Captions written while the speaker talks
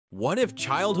What if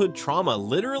childhood trauma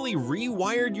literally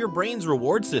rewired your brain's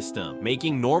reward system,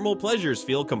 making normal pleasures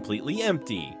feel completely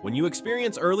empty? When you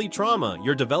experience early trauma,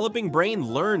 your developing brain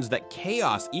learns that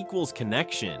chaos equals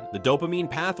connection. The dopamine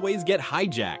pathways get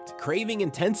hijacked, craving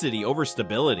intensity over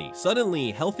stability.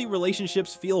 Suddenly, healthy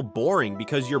relationships feel boring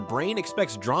because your brain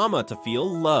expects drama to feel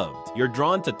loved. You're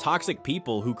drawn to toxic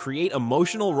people who create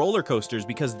emotional roller coasters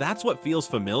because that's what feels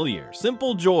familiar.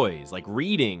 Simple joys like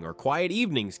reading or quiet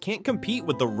evenings can't compete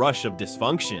with the rush of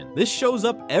dysfunction. This shows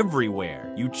up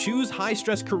everywhere. You choose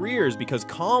high-stress careers because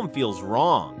calm feels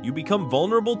wrong. You become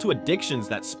vulnerable to addictions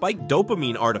that spike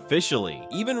dopamine artificially.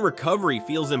 Even recovery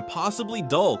feels impossibly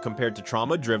dull compared to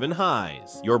trauma-driven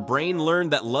highs. Your brain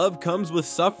learned that love comes with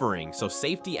suffering, so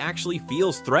safety actually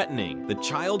feels threatening. The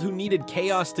child who needed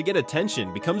chaos to get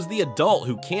attention becomes the adult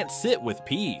who can't sit with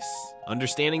peace.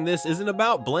 Understanding this isn't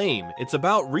about blame, it's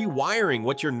about rewiring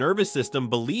what your nervous system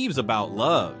believes about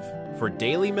love. For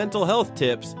daily mental health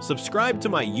tips, subscribe to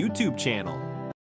my YouTube channel.